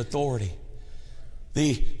under his authority.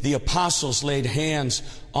 The apostles laid hands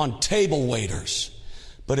on table waiters.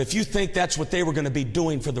 But if you think that's what they were going to be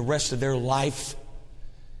doing for the rest of their life,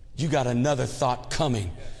 you got another thought coming.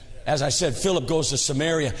 As I said, Philip goes to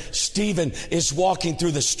Samaria. Stephen is walking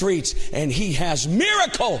through the streets, and he has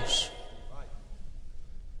miracles.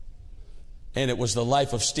 And it was the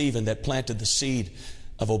life of Stephen that planted the seed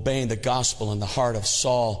of obeying the gospel in the heart of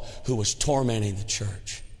Saul, who was tormenting the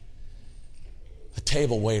church. A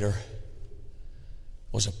table waiter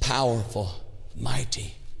was a powerful,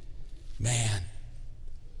 mighty man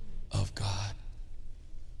of God.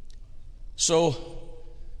 So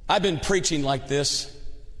I've been preaching like this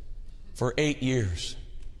for 8 years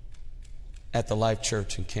at the Life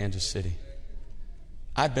Church in Kansas City.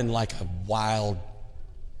 I've been like a wild,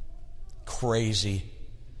 crazy.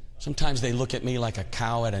 Sometimes they look at me like a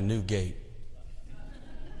cow at a new gate.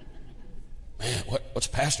 Man, what's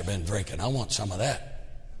Pastor been drinking? I want some of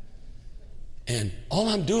that. And all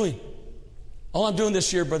I'm doing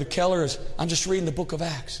this year, Brother Keller, is I'm just reading the book of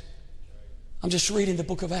Acts. I'm just reading the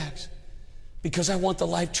book of Acts because I want the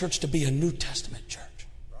Life Church to be a New Testament church.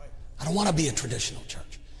 I don't want to be a traditional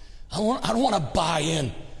church. I don't want to buy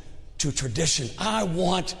in to tradition. I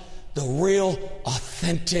want the real,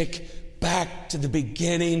 authentic, back to the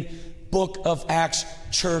beginning book of Acts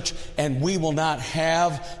church, and we will not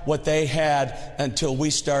have what they had until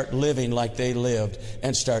we start living like they lived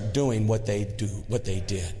and start doing what they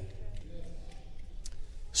did.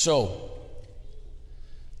 So,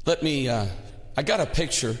 I got a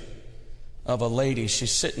picture of a lady.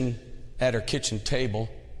 She's sitting at her kitchen table.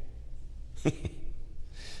 In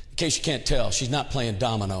case you can't tell, she's not playing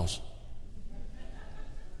dominoes.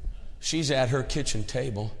 She's at her kitchen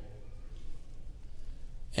table.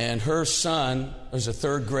 And her son was a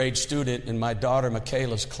third grade student in my daughter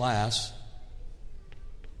Michaela's class.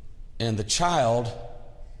 And the child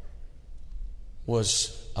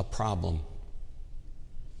was a problem.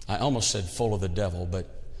 I almost said full of the devil, but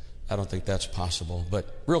I don't think that's possible.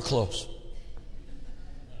 But real close.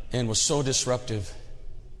 And was so disruptive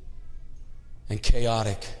and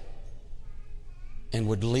chaotic, and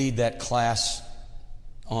would lead that class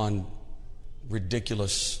on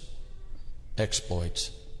ridiculous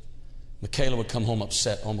exploits. Michaela would come home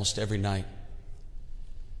upset almost every night.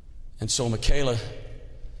 And so Michaela,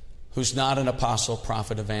 who's not an apostle,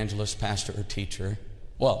 prophet, evangelist, pastor, or teacher,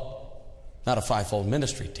 well, not a fivefold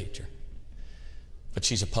ministry teacher, but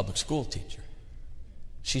she's a public school teacher.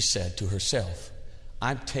 She said to herself,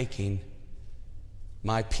 I'm taking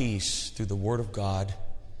my peace through the Word of God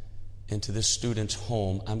into this student's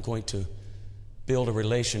home. I'm going to build a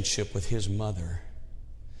relationship with his mother,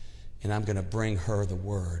 and I'm going to bring her the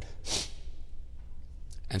Word.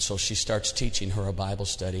 And so she starts teaching her a Bible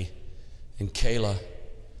study, and Kayla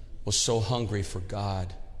was so hungry for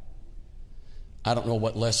God. I don't know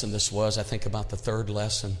what lesson this was. I think about the third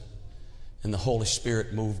lesson, and the Holy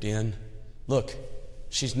Spirit moved in. Look,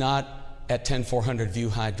 she's not at 10400 View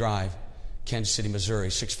High Drive, Kansas City, Missouri,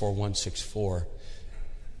 64164,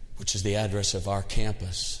 which is the address of our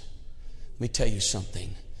campus. Let me tell you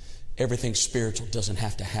something. Everything spiritual doesn't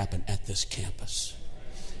have to happen at this campus.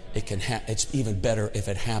 It's even better if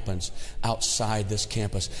it happens outside this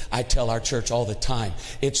campus. I tell our church all the time,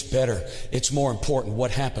 it's better, it's more important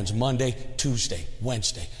what happens Monday, Tuesday,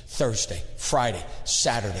 Wednesday, Thursday, Friday,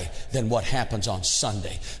 Saturday than what happens on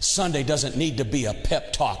Sunday. Sunday doesn't need to be a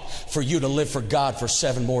pep talk for you to live for God for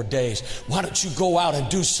 7 more days. Why don't you go out and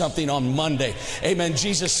do something on Monday? Amen.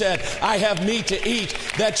 Jesus said, I have meat to eat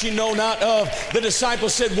that you know not of. The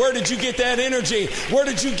disciples said, where did you get that energy? Where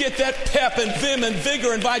did you get that pep and vim and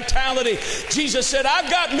vigor and vitality? Jesus said, I've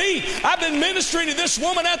got meat. I've been ministering to this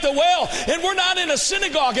woman at the well, and we're not in a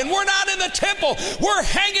synagogue, and we're not in the temple. We're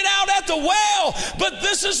hanging out at the well, but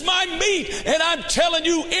this is my meat, and I'm telling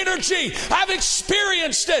you, energy, I've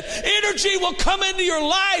experienced it. Energy will come into your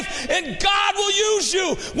life, and God will use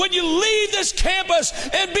you when you leave this campus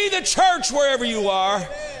and be the church wherever you are.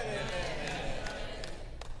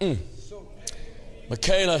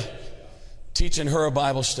 Michaela teaching her a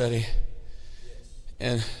Bible study,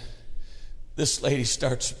 and this lady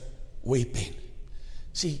starts weeping.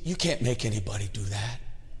 See, you can't make anybody do that.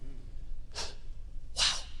 Wow.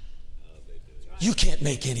 You can't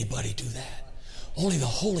make anybody do that. Only the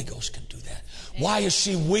Holy Ghost can do that. Why is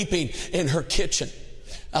she weeping in her kitchen?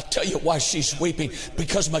 I'll tell you why she's weeping.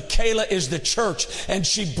 Because Michaela is the church, and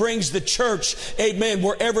she brings the church, amen,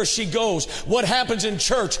 wherever she goes. What happens in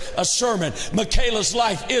church? A sermon. Michaela's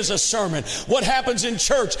life is a sermon. What happens in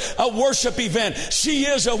church? A worship event. She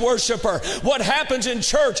is a worshiper. What happens in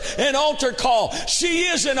church? An altar call. She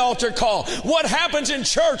is an altar call. What happens in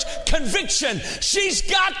church? Conviction. She's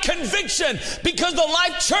got conviction because the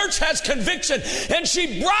Life Church has conviction, and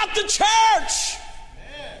she brought the church.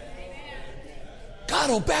 God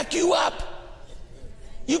will back you up.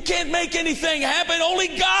 You can't make anything happen.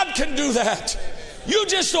 Only God can do that. You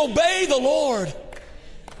just obey the Lord.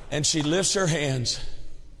 And she lifts her hands,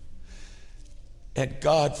 and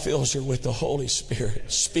God fills her with the Holy Spirit,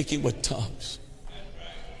 speaking with tongues.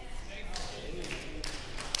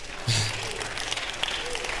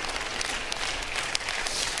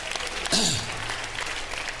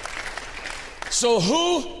 So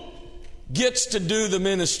who gets to do the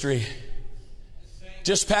ministry?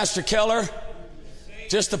 Just Pastor Keller?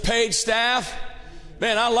 Just the paid staff?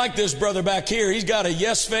 Man, I like this brother back here. He's got a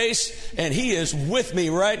yes face, and he is with me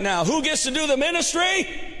right now. Who gets to do the ministry?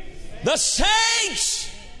 The saints!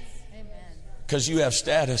 Because you have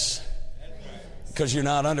status. Because you're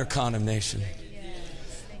not under condemnation.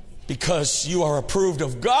 Because you are approved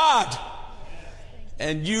of God.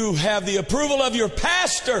 And you have the approval of your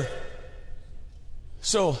pastor.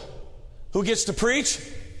 So, who gets to preach?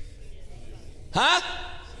 Huh?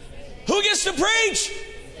 Who gets to preach?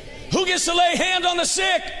 Who gets to lay hands on the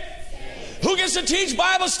sick? Who gets to teach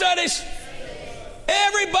Bible studies?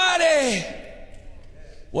 Everybody.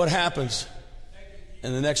 What happens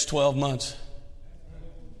in the next 12 months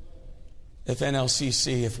if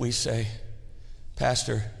NLCC, if we say,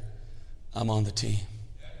 Pastor, I'm on the team.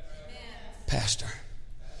 Pastor,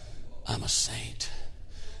 I'm a saint.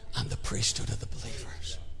 I'm the priesthood of the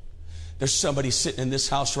believers. There's somebody sitting in this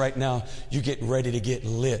house right now. You're getting ready to get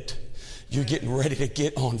lit. You're getting ready to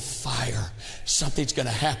get on fire. Something's going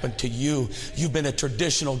to happen to you. You've been a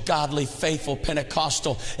traditional, godly, faithful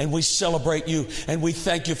Pentecostal, and we celebrate you, and we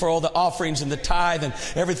thank you for all the offerings and the tithe and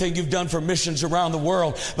everything you've done for missions around the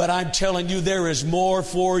world. But I'm telling you, there is more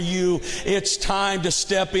for you. It's time to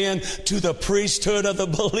step in to the priesthood of the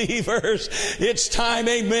believers. It's time,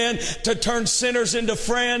 amen, to turn sinners into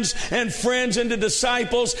friends and friends into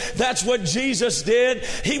disciples. That's what Jesus did.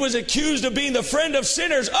 He was accused of being the friend of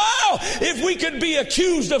sinners. Oh, if we could be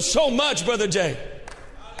accused of so much, Brother Jay.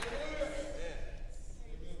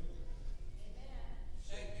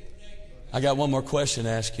 I got one more question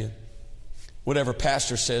to ask you. Whatever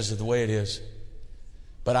pastor says is the way it is.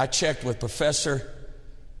 But I checked with Professor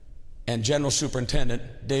and General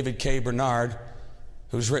Superintendent David K. Bernard,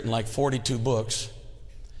 who's written like 42 books.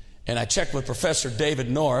 And I checked with Professor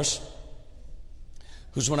David Norris,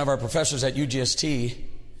 who's one of our professors at UGST.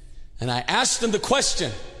 And I asked him the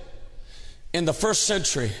question, in the first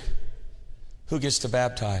century, who gets to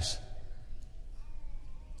baptize?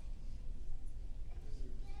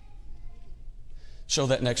 Show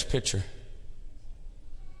that next picture.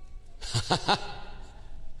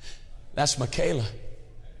 That's Michaela,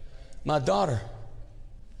 my daughter,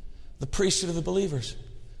 the priesthood of the believers.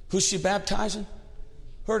 Who's she baptizing?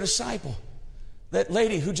 Her disciple, that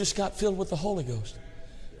lady who just got filled with the Holy Ghost.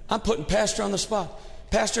 I'm putting Pastor on the spot.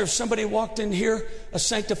 Pastor, if somebody walked in here, a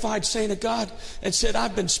sanctified saint of God, and said,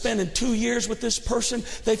 I've been spending 2 years with this person,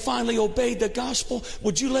 they finally obeyed the gospel,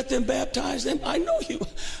 would you let them baptize them? I know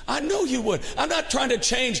you would. I'm not trying to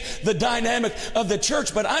change the dynamic of the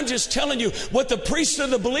church, but I'm just telling you what the priesthood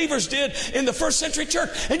of the believers did in the first century church.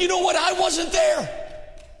 And you know what? I wasn't there.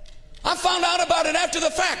 I found out about it after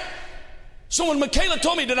the fact. So when Michaela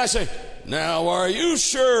told me, did I say, now are you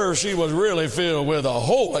sure she was really filled with the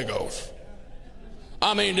Holy Ghost?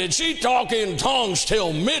 I mean, did she talk in tongues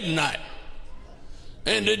till midnight?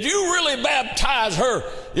 And did you really baptize her?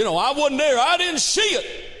 You know, I wasn't there. I didn't see it.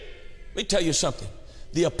 Let me tell you something.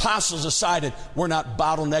 The apostles decided we're not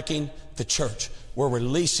bottlenecking the church. We're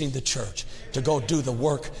releasing the church to go do the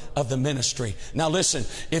work of the ministry. Now listen,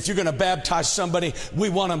 if you're going to baptize somebody, we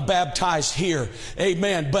want them baptized here.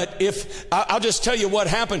 Amen. But I'll just tell you what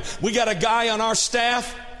happened. We got a guy on our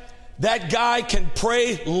staff. That guy can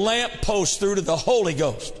pray lampposts through to the Holy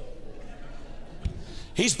Ghost.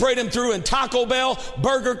 He's prayed him through in Taco Bell,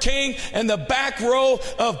 Burger King, and the back row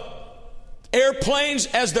of airplanes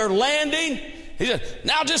as they're landing. He said,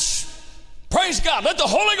 now just praise God. Let the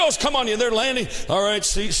Holy Ghost come on you. They're landing. All right,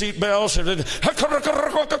 seat bells. You're receiving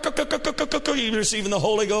the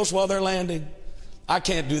Holy Ghost while they're landing. I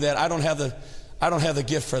can't do that. I don't have the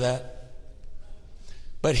gift for that.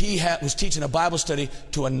 But he was teaching a Bible study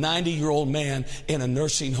to a 90-year-old man in a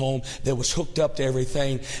nursing home that was hooked up to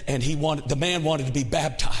everything, and the man wanted to be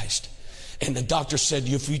baptized. And the doctor said,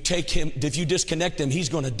 if you disconnect him, he's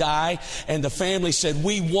going to die. And the family said,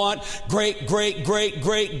 we want great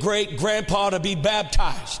grandpa to be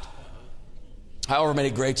baptized. However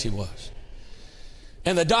many greats he was.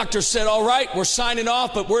 And the doctor said, all right, we're signing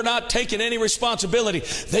off, but we're not taking any responsibility.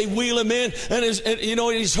 They wheel him in, and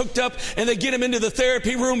he's hooked up, and they get him into the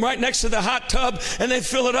therapy room right next to the hot tub, and they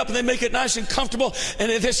fill it up, and they make it nice and comfortable.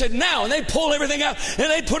 And they said, now, and they pull everything out, and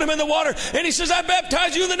they put him in the water. And he says, I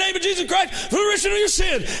baptize you in the name of Jesus Christ for the remission of your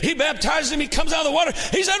sin. He baptizes him. He comes out of the water.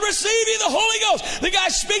 He said, receive ye the Holy Ghost. The guy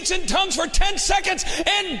speaks in tongues for 10 seconds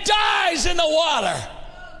and dies in the water.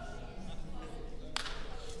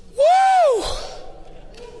 Woo!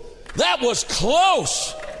 That was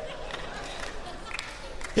close.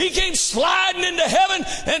 He came sliding into heaven,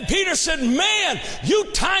 and Peter said, man, you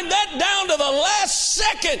timed that down to the last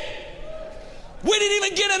second. We didn't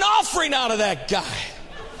even get an offering out of that guy.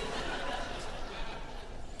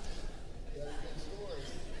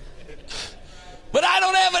 But I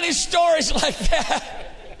don't have any stories like that.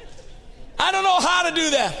 I don't know how to do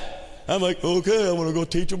that. I'm like, okay, I want to go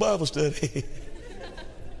teach a Bible study.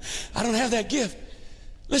 I don't have that gift.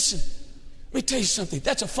 Listen, let me tell you something.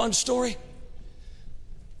 That's a fun story.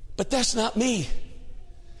 But that's not me.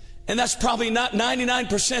 And that's probably not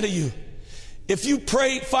 99% of you. If you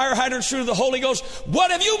pray fire hydrants through the Holy Ghost,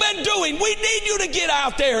 what have you been doing? We need you to get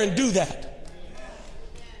out there and do that.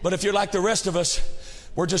 But if you're like the rest of us,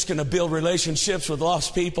 we're just going to build relationships with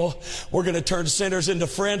lost people. We're going to turn sinners into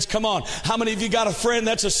friends. Come on. How many of you got a friend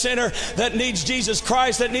that's a sinner that needs Jesus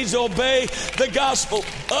Christ, that needs to obey the gospel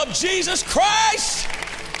of Jesus Christ?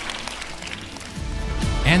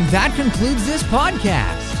 And that concludes this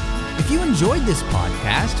podcast. If you enjoyed this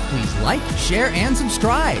podcast, please like, share, and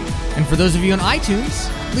subscribe. And for those of you on iTunes,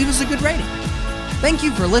 leave us a good rating. Thank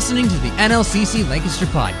you for listening to the NLCC Lancaster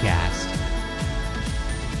Podcast.